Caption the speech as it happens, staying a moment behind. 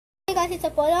guys, it's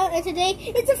Apollo, and today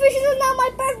it's officially not my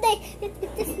birthday.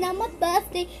 It's not my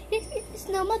birthday. It's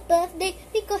not my birthday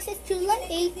because it's July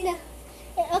 8th now.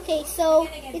 Okay, so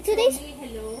today's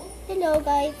hello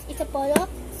guys, it's Apollo.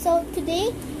 So today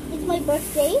it's my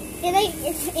birthday, and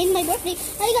in my birthday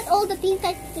I got all the Teen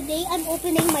Titans today. I'm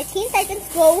opening my Teen Titans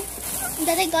Go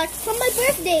that I got from my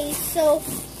birthday. So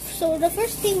the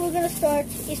first thing we're gonna start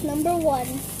is number 1.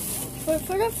 For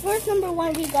the first number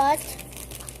 1 we got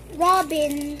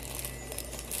Robin,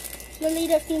 the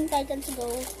leader of Teen Titans Go.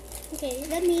 Okay,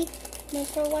 let me make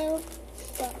for a while.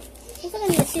 So, I'm gonna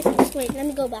need a scissors. Wait, let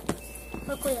me go back.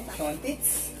 I'll pull it back.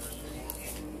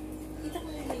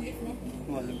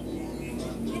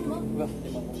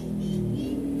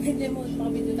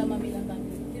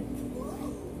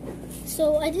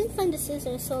 So I didn't find the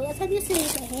scissors, so let's have you see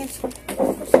with my hands.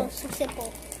 So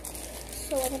simple.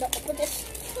 So I'm gonna open this.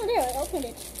 Oh, there, I opened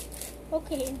it.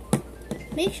 Okay.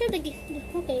 Make sure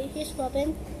okay, here's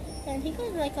Robin, and he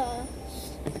got like a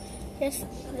there's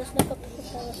like a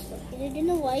propeller. You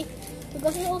know why?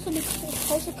 Because it also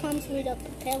comes with a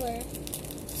propeller.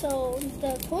 So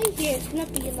the toy here is gonna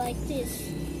be like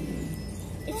this.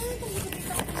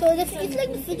 It's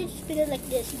like the fidget spinner like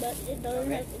this, but it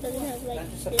doesn't have like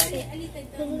this. It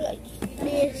doesn't like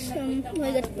this. I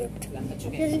got ripped.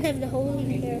 It doesn't have the hole in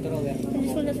here. And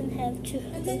this one doesn't have to.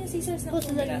 And then the scissors. Wait,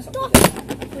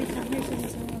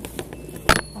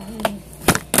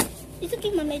 it's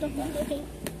okay, Mom. I don't mind. Okay.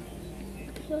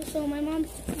 So my mom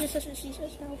uses the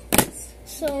scissors now.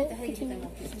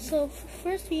 So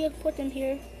first we put them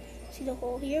here. See the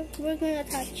hole here? We're gonna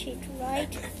attach it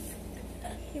right.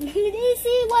 They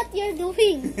see what you're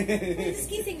doing. It's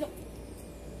kissing.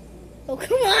 Oh,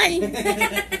 come on.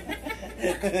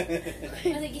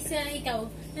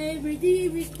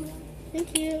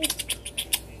 Thank you.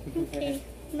 Okay,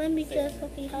 let me just.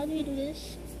 Okay, how do we do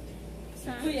this?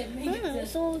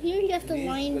 So here you have to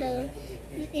line the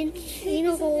in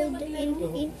hole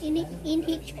in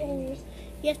each hole.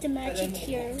 You have to match it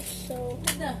here. So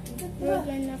we're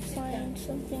gonna find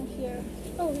something here.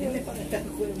 Oh, here.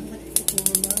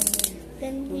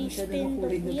 Then we spin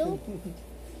the wheel.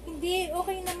 Hindi,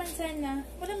 okay naman sana.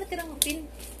 Walang natirang pin.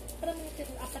 Parang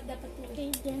natirang apat dapat po. Okay,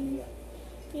 then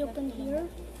we open here.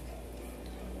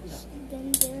 Then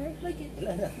there.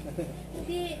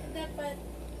 Hindi, dapat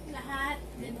lahat.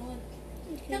 Ganun.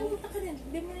 Tangunta ka rin.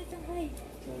 Hindi mo na itang hay.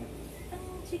 Ang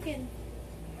chicken.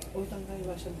 Oh, tangkay,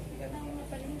 wash it.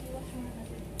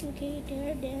 Okay,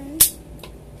 there, then.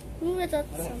 Move it up.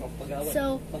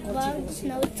 So, well,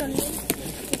 now it's on.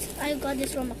 I got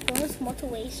this from McDonald's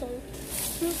motorway. So,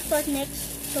 we'll start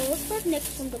next. So, we'll start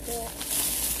next from the girl.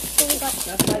 So, we got.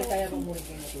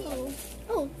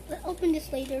 Oh, let's open this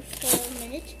later for a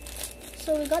minute.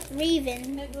 So, we got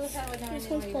Raven. This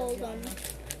one's called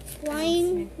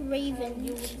Flying Raven.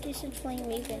 This is Flying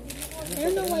Raven. I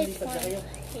don't know why it's flying.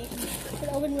 Okay,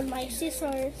 I'll open with my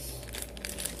scissors.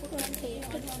 Okay,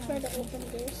 let's try to open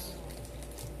this.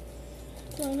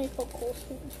 So I'm going to poke holes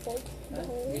with this bolt. The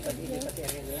hole there.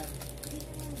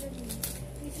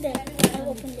 There, I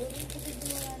opened it.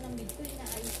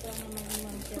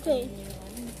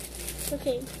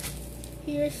 Okay,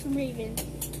 here's Raven.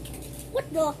 What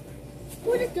the?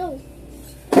 Where'd it go?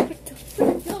 Where'd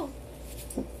it go?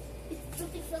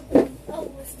 Something fell down. Oh,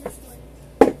 what's this one?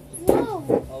 Whoa!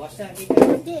 What's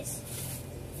this?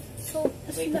 So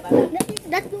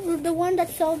that the one that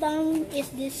fell down is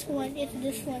this one. It's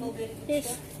this one.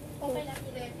 This.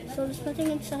 So there's nothing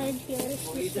inside here. It's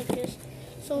just like this.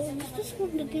 So this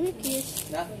one, the gimmick is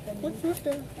what's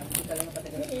the?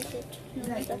 Where is it? No,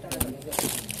 not that one.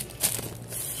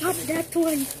 Not that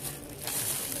one.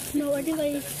 No, I think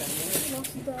I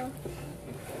lost the.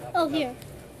 Oh, here.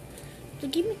 The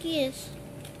gimmick is.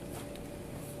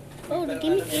 Oh, the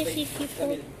gimmick is if you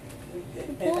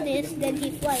pull this, then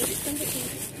he flies.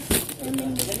 And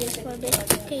then do this for this.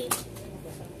 Okay.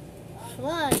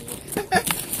 Fly.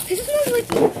 This is not like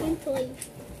a twin toy.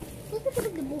 Look at the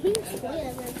wings toy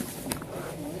ever.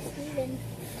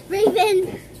 Raven!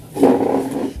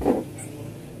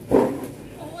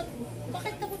 Oh,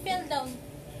 bakit na po fell down?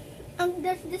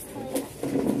 There's this toy.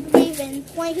 Raven.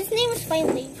 Why? His name is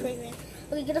finally Raven.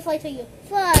 Okay, gonna fly to you.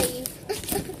 Fly!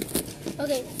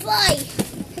 Okay, fly!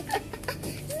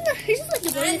 It's just like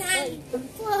a bird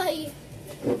fly.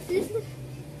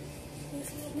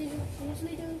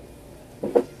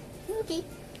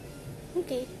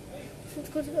 Okay. Let's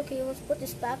go to, let's put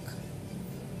this back.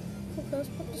 Okay, let's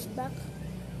put this back.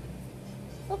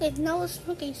 Okay, now let's,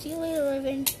 see you later,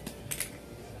 Raven.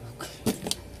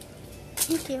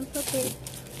 Okay.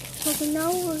 Okay,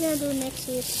 now what we're gonna do next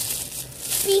is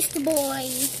Beast Boy.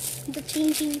 The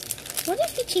changing What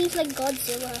if they change like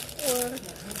Godzilla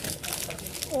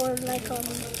or like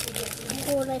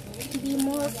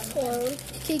Behemoth or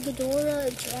King Ghidorah,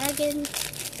 a dragon,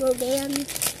 Rodan?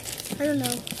 I don't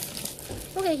know.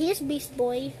 Okay, here's Beast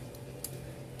Boy.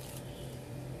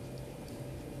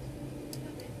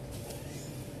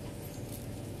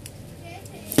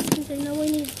 Okay, now we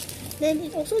need. Then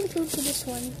it also includes this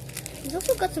one. It's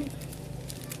also got some.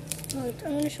 Wait,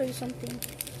 I'm gonna show you something.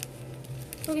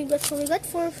 Okay, so we got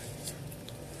four.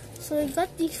 So we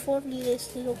got these 4 of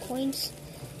these little coins,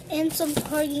 and some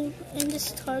targeting, and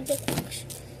this target action.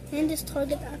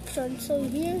 So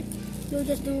here you'll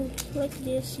just do like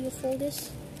this. You fold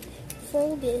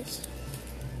this,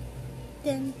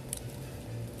 then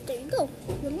there you go.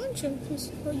 You launch him. You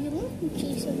launch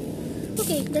Jason.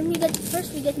 Okay, then we get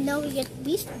now we get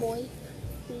Beast Boy.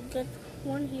 We got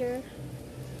one here.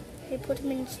 They put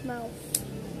him in his mouth.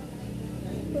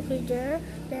 Okay, there.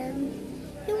 Then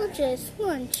he will just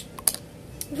launch.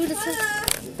 Dude,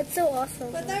 that's so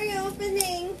awesome. What are you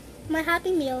opening? My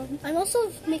Happy Meal. I'm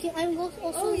also making. I'm also.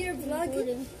 Oh, you're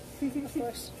vlogging. Of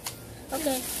course.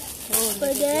 Okay.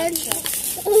 But then.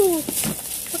 Ooh.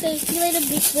 Okay, see you later,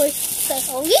 Beast Boy. Say,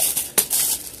 oh yeah.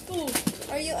 Ooh.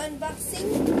 Are you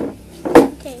unboxing?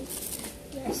 Okay.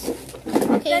 Yes.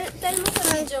 Okay. Tell mo sa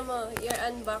video mo, you're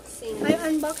unboxing.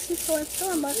 I'm unboxing, so I'm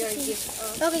still unboxing. Your gift.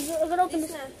 Okay, I'm gonna open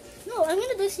this. Na. No, I'm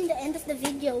gonna do this in the end of the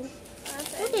video.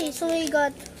 Okay, so we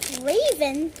got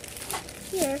Raven.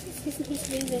 Here, he's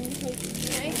Raven. Like,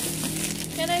 Nice.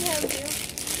 Can I help you?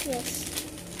 yes.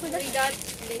 We got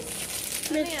this.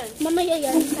 Ano yan? Mamaya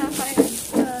yan. Sapphire.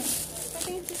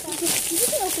 You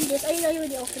can open this. I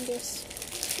already opened this.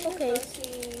 Okay.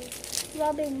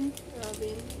 Robin.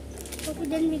 Okay,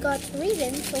 then we got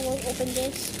Raven, so we'll open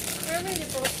this. Where will you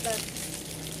post that?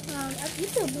 At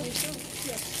YouTube.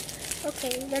 Yes.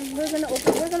 Okay, then we're gonna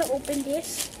open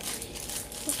this.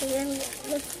 Okay, then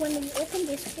when we open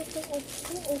this, we have to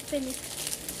open it.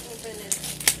 Open it.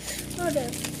 Oh, there.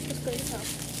 Let's go to the top.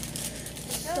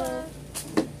 So,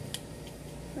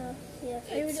 yeah, I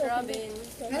already It's opened Robin. it.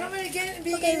 Okay,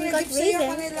 We got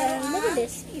Raven, and look at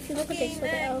this. If you look at this,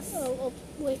 oh,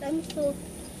 wait, I'm still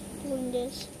doing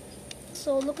this.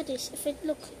 So look at this. If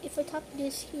I tap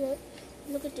this here,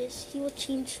 look at this. He will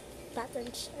change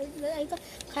patterns.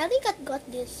 Kylie got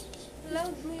this.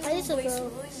 Loud mo Kylie's a yung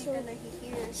voice girl, mo, hindi ka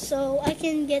nakikinig. so I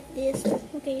can get this.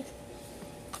 Okay.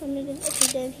 Okay,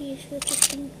 then he should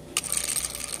just be.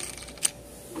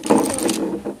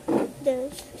 There.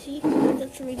 See,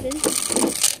 that's Raven.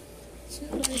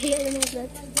 Okay, I don't know that.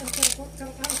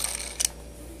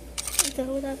 Okay,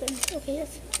 what happened? Okay,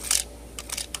 yes.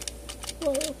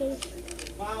 Whoa, okay.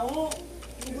 Wow.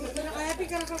 See, look at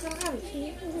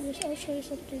this. I'll show you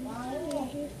something. Right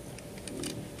here.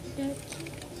 That.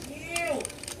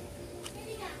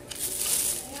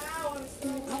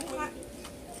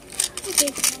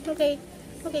 Okay.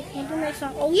 I'll do my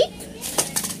song. Oh, yeah?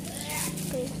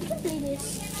 Okay, you can play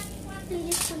this. Play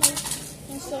this tonight.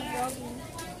 I'm still vlogging.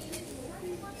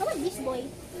 How about this boy?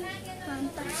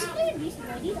 This boy.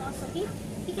 He's awesome. He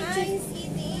can choose. He's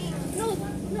eating. No,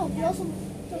 he also.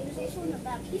 There's also in the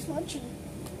back. He's munching.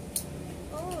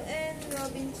 Oh, and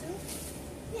Robin too?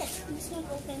 Yes, this one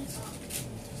opens.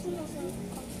 This one also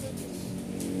comes with this.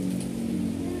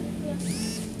 Yeah.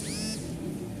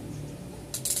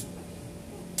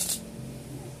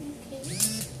 Okay.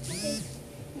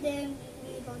 Then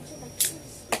we launch it like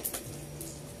this.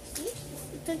 See?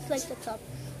 It turns like the top.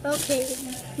 Okay,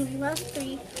 last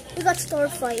 3. We got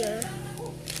Starfire.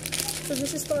 So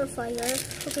this is Starfire.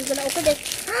 Okay, we're gonna open it.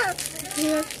 Ah!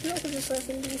 Yeah, you open this one.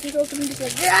 You open this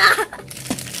like. Ah!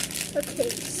 Okay,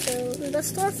 so we got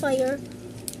Starfire.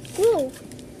 Ooh!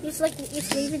 It's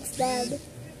Raven's dad.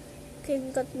 Okay, we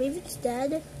got Raven's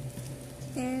dad.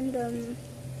 And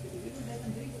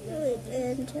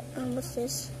what's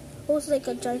this? Oh, it's like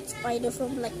a giant spider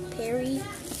from like Perry.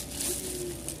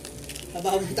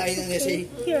 Habawin tayo ng Okay,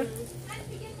 here.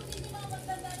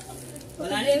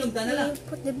 Wala na yung na lang.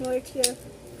 Put them right here.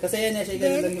 Kasi yan na siya,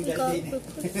 ganun lang yung dali.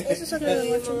 This is another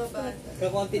one.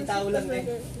 Kakunting tao lang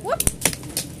eh. What?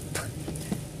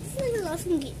 It's like a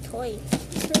awesome toy.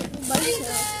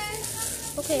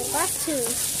 Okay, last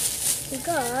 2. We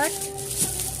got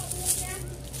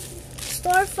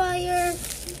Starfire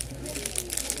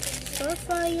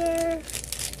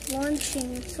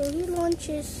launching. So he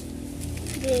launches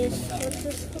this.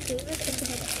 Okay, let's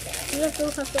open it. You have to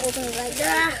open it like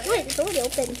that. Wait, it's already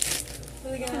open.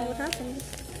 Oh, what happened?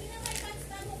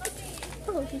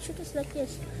 Oh, he should just like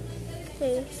this.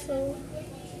 Okay, so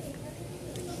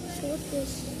what's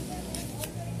this?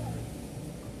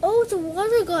 Oh, it's a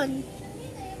water gun.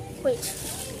 Wait.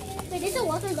 Wait, there's a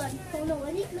water gun. Oh no,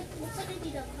 I need looks like I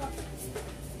need a cup.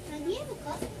 And do you have a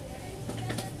cup?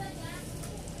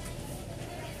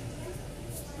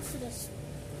 What's this?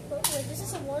 Oh, wait, this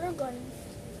is a water gun.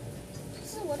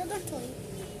 This is a water gun toy.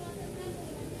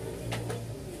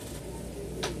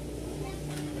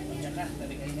 Tsaka,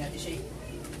 talagayin natin siya eh.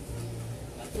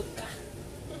 Matut ka.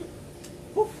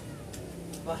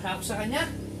 Para ako sa kanya.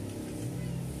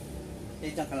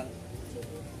 Diyan ka lang.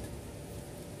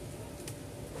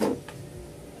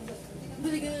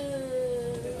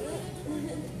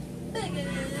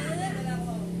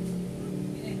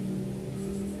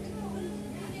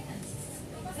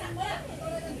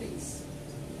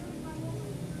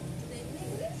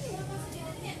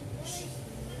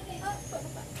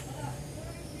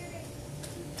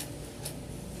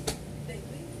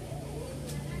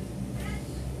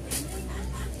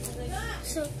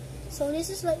 So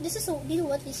this is a, you know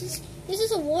what this is? This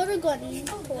is a water gun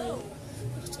toy.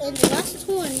 And the last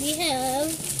one we have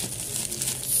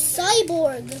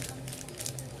Cyborg.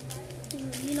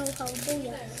 You know how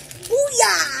booyah.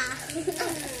 Booyah!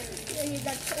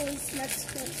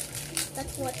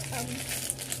 that's what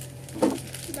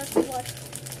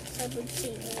Cyborg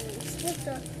says.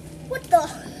 What the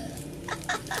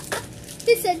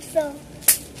He said so.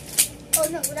 Oh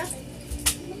no, what happened?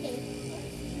 Okay.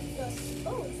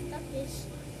 Oh, stop this.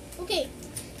 Okay,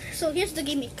 so here's the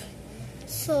gimmick.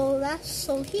 So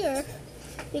here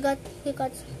we got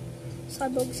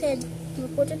Cyborg's head. You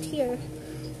put it here.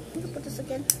 You put this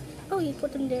again. Oh, you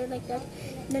put him there like that.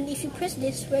 And then if you press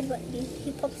this red button,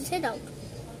 he pops his head out.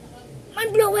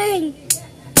 Mind blowing!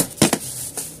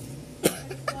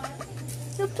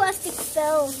 The plastic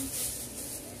fell.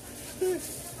 You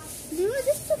know,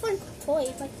 this is a fun toy.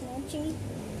 It's like launching.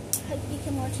 Like you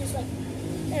can launch this like.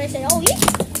 And I said, oh yeah.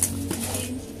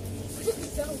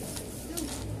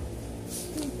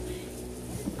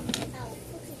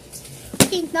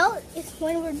 Okay, now it's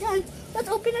when we're done. Let's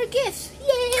open our gifts.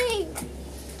 Yay!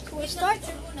 We start.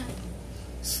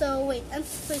 So wait, I'm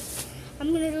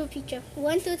gonna do a picture.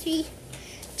 1, 2, 3.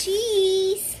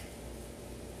 Cheese.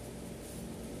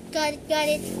 Got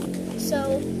it.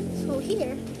 So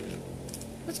here.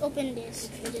 Let's open this.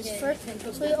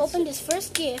 So we open this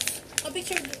first gift. A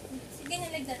picture.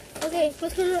 Like that. Okay,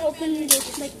 let's go open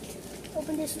this.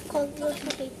 Open this.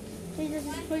 Okay.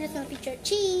 We're just gonna picture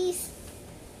cheese.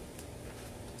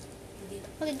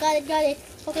 Okay, got it.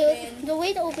 Okay, the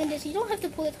way to open this, you don't have to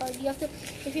pull it hard. You have to.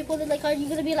 If you pull it like hard, you're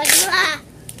gonna be like, ah!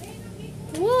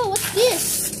 Whoa, what's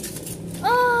this?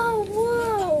 Oh,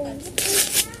 whoa!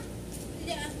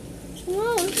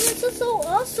 Whoa, this is so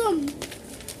awesome!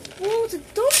 Whoa, it's a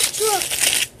dump truck!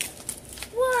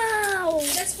 Wow!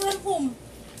 That's from home.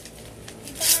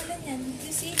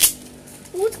 You see?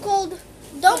 What's called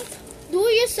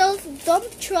do-it-yourself dump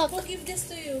truck. Who gave this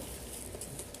to you?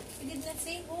 You did not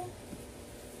say who?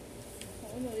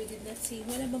 Oh no, you did not see.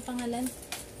 Wala bang pangalan?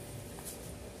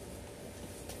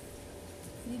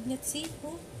 You did not see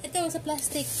who? Ito sa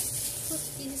plastic.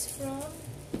 This is from.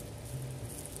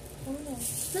 Oh no.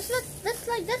 That's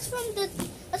from the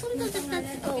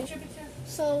oh.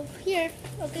 So here,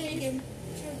 okay again.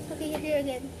 Okay, here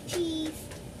again. Cheese.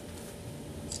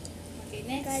 Okay,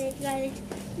 next. Got it.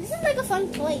 This is like a fun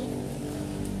toy.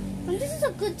 And this is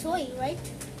a good toy, right?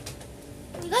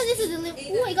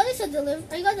 I got this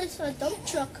a dump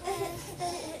truck.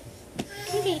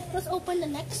 Okay, let's open the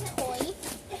next toy.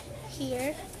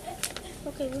 Here.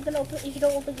 Okay, we're gonna open. If you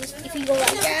don't open this, if you go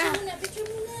like that.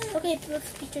 Okay,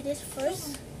 let's picture this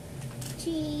first.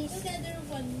 Cheese. What's the other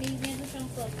one? Maybe from.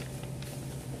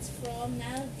 It's from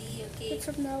Naldi. Okay. It's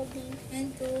from Naldi.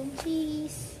 And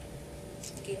cheese.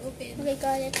 Okay, open. Okay,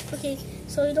 got it. Okay,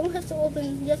 so you don't have to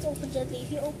open. You have to open gently.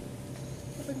 If you open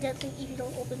gently, if you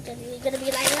don't open gently, you're gonna be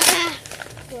like, ah!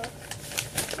 Well,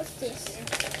 what's this?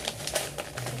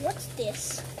 What's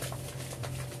this?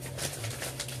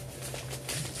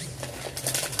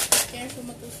 Careful,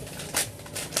 matusok.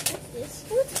 What's this?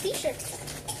 Oh, it's a t-shirt.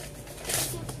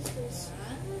 What is this?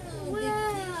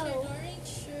 Wow. Orange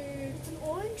shirt. It's an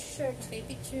orange shirt. Okay,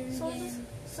 picture again.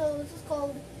 So this is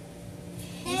called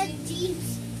Head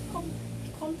Jeans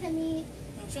Company.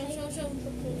 Show.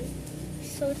 Okay.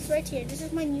 So it's right here. This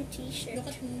is my new t-shirt. Look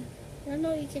at me. I don't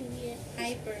know if you can read it.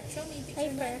 Hyper. Show me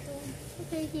picture. Hyper.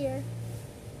 Okay, here.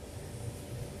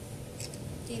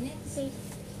 Okay, next. Okay.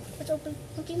 Let's open.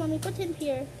 Okay, mommy, put him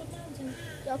here. Put down dyan.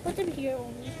 I'll put him here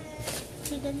only.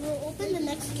 Okay, then we'll open the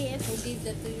next gift. Who gave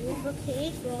that to you?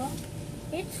 Okay. From?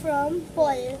 It's from Paul.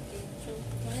 Okay, so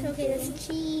one, Okay, two. that's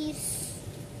cheese.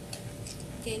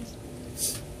 Okay.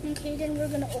 Okay, then we're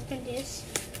gonna open this.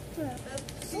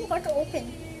 So hard to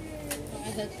open. Oh, I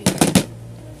help you.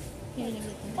 Here, let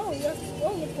me put. Oh,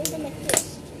 you pull them like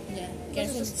this. Yeah, This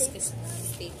careful is a this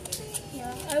staple.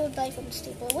 Yeah, I would die from the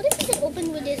staple. What if you can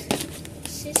open with this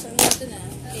scissors? Ito na.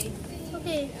 Okay.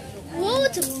 Okay. Whoa,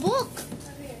 it's a book!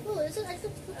 Oh, this is, I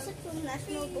think it looks like from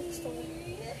National Bookstore.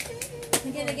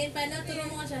 Again, paano? Turo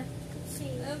mo nga siya. Let's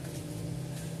see.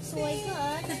 So I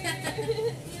got...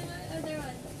 Other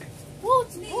one. Whoa,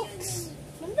 it's books!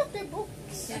 Look, they're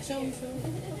books. Yeah, show.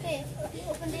 Okay,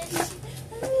 open this.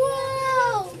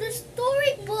 Wow! They're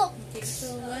storybooks! Okay,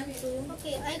 so 1, 2.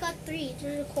 Okay, I got 3.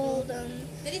 They're called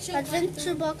Dali, show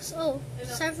Adventure Box. Oh,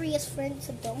 Savoury's Friend is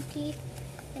a donkey.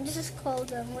 And this is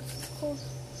called, what's it called?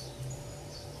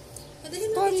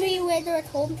 Stormy Weather at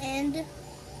Home and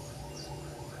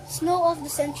Snow of the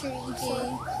Century. Okay.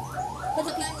 So,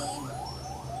 Pagod lang eh.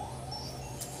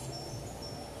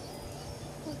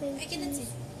 okay. I cannot see.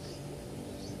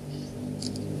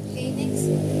 Okay, next.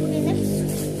 Okay, next.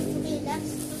 Okay,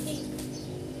 last. Okay.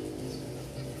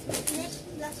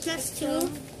 Last two.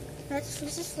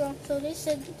 This is from. So they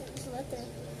said this letter.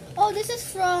 Oh, this is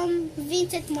from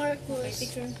Vincent Okay, Marcus.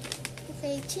 picture.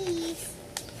 Okay, cheese.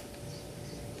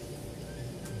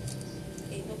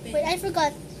 Okay, open. Wait, I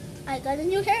forgot. I got a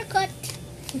new haircut.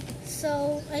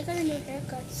 So I got a new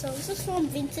haircut. So this is from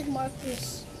Vincent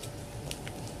Marcus.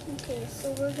 Okay,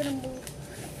 so we're gonna move.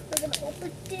 We're gonna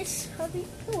open this. How do you?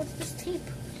 Oh, it's this tape.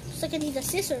 So I can need the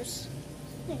scissors.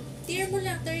 Tear mo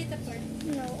lang, tear it apart.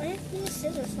 No, I have to use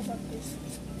scissors about this.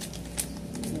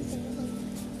 Okay.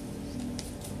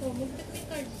 Oh, magpit may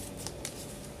card.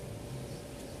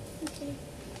 Okay.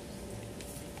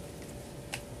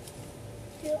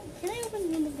 Can I open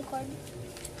one of the card?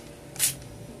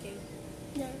 Okay.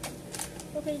 There.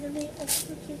 Okay, let me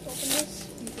open this.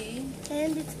 Okay.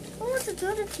 And it's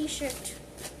another T-shirt.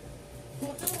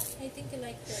 Oh, I think you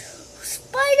like that.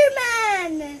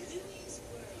 Spider-Man!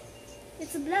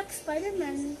 It's a black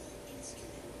Spider-Man.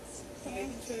 Okay,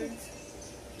 picture.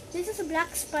 This is a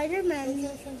black Spider-Man.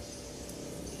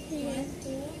 Yeah. 1, 2.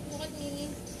 Look at me.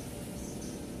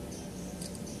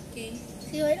 Okay.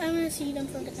 See, wait, I'm gonna see them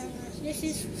from the camera. This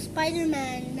is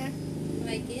Spider-Man.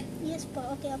 Like it? Yes, but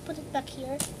okay, I'll put it back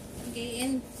here. Okay,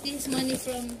 and this is money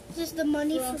from This is the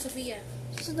money from from. Sophia.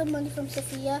 This is the money from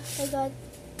Sophia. I got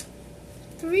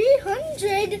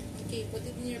 300. Okay, put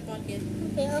it in your pocket.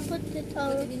 Okay, I'll put it.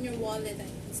 Put it in your wallet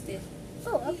instead.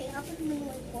 Oh, okay, I'll put it in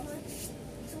my wallet.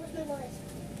 So where's my wallet?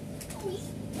 Oh, where's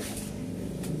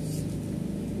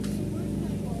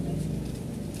my wallet?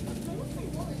 Where's my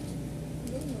wallet?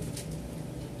 Don't know.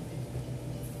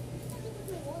 Where's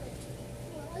my wallet?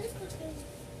 Well, I'll just put it in.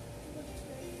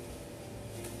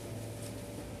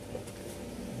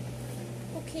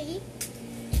 Okay.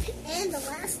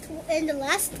 And the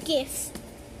last gift.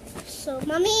 So,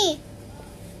 Mommy,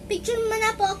 picture mo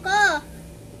na po ako.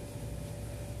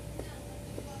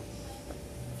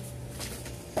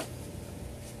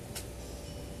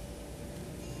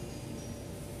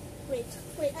 Wait,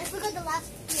 I forgot the last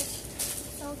gift.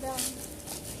 So done.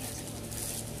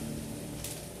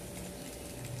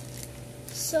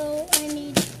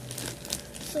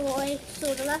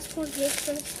 So the last four gifts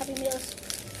for Happy Meals.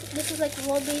 This is like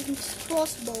Robin's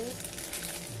crossbow.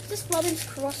 This is Robin's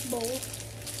crossbow.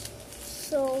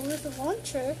 So with the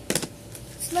launcher,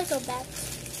 it's like a bat,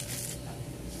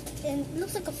 and it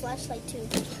looks like a flashlight too.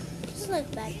 This is like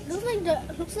a bat.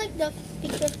 Looks like the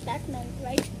picture of Batman,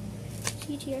 right?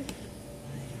 See it here.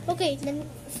 Okay, then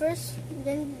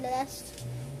last,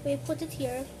 we put it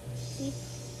here. See,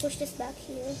 push this back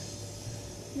here.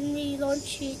 Then we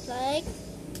launch it like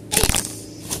this.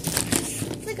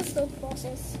 It's like a slow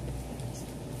process.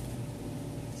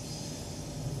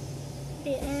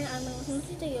 Okay, and I'm going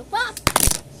to you. Pop!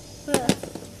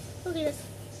 Okay,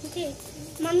 okay.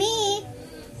 Mommy!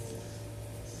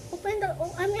 Open the,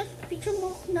 I'm gonna picture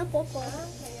mo na popo.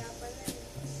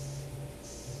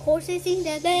 Horses in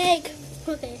the bag!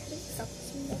 Okay, stop.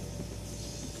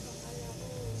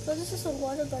 So this is a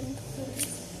water gun.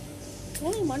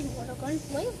 Only one water gun.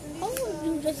 Why? How would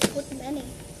you just put many?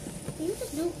 You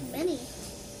just do many.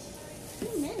 Do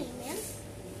many, man.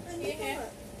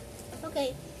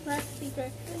 Okay, last speaker.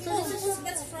 So this is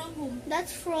That's from whom? that's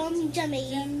from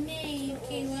Jamie. Jamie.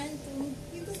 Okay, 1,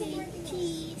 2. Okay,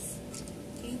 cheese.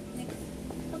 Okay, next.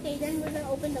 Okay, then we're gonna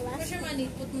open the Where's last your one. money?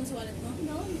 Put mo sa wallet mo.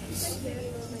 No, it's right there.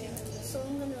 So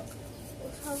I'm gonna.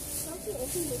 How do you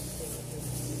open this?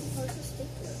 Oh, it's a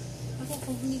stapler. Ako,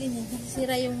 kung hindi ganyan,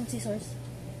 nasisira yung scissors.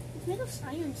 It's made of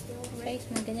iron still, right?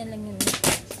 Right, ganyan lang yun.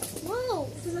 Whoa!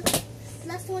 So the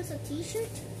last one's a T-shirt.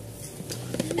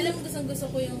 Alam mo, gusto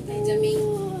ko yung kay Jamie.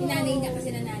 Inanay niya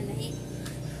kasi nananay.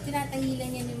 Tinatahilan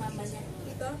niya yung mama niya.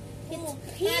 Ito? Oo.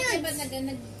 Hands. Kaya diba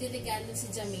nagdiregalo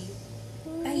si Jamie?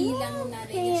 tahi lang na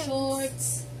rin yung Pants. shorts.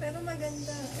 Pero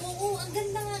maganda. Oo, ang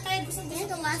ganda nga. Kaya gusto And ko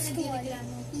the last one.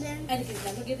 nagreklamo. Then, Ay,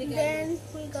 nagreklamo.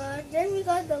 then we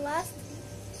got the last.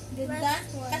 Ganda. last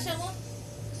one. Kasya mo?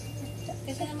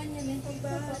 Kasya naman yan eh.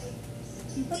 Pagbahay.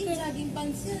 Hindi, jogging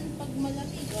pants yan. Pag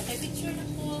malamig. Okay, picture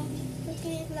lang po.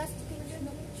 Okay, last picture.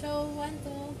 Show, 1,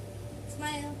 2.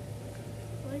 Smile.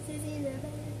 What is it?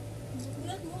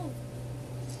 Sulat mo.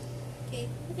 Okay.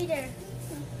 Okay, there.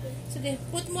 Sige,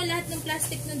 put mo lahat ng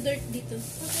plastic ng dirt dito.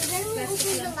 Okay, then we Plastic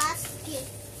open the lang. last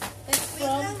gift. That's Wait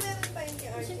from... lang, meron pa yun kay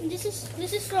RJ.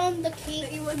 This is from the cake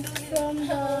Naiwan daw nila. from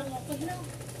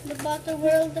the Butter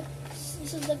World.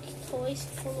 This is the toys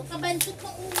full of. Kabansot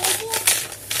ng ulo mo.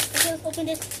 Okay, let's open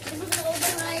this. This is the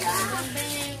open right. Bang,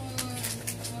 bang.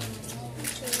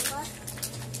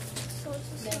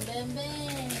 Bang, bang,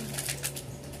 bang.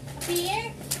 Here.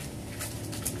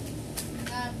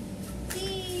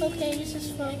 Okay, this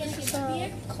is a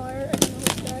car. I don't know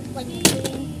what's that, like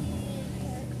green.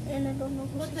 And I don't know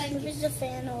who's this. Maybe it's a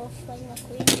fan of like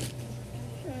McQueen.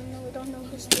 And we don't know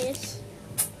who's this.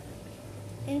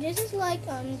 And this is like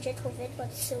Jacobit,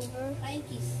 but silver Fine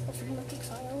kiss. of Lucky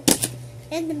Kyle.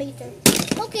 And the meter.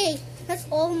 Okay, that's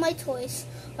all my toys.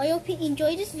 I hope you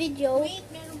enjoyed this video. Wait,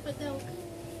 meron pa daw.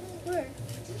 Where?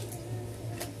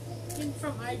 Yung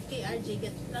from RJ,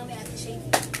 get lang ni Ate Shane.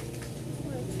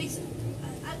 Fix,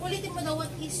 ulitin mo daw, what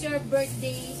is your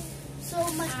birthday So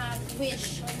my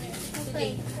wish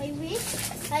okay, today? I wish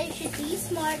I should be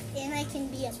smart and I can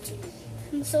be a.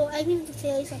 So I need to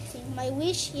tell you something. My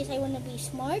wish is I want to be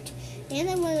smart and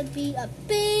I want to be a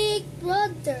big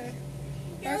brother.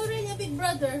 You're already a big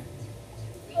brother.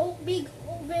 Oh,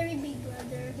 very big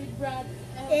brother. Big brother.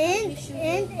 And- wish you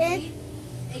and- will and- be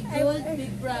a good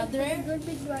big brother. Good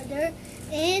big brother,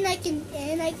 and I can,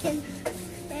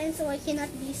 and so I cannot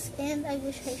be, and I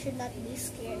wish I should not be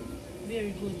scared.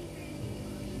 Very good.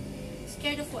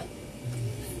 Scared of what?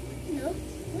 No,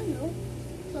 no.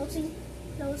 Close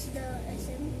the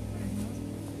SM.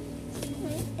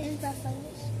 And that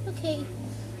finish. Okay.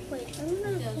 Wait, I'm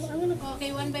gonna.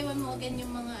 Okay, one by one mo again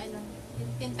yung mga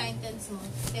yung 10 titans mo.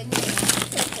 10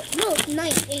 No,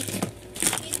 9, 8.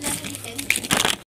 8 lang, 10.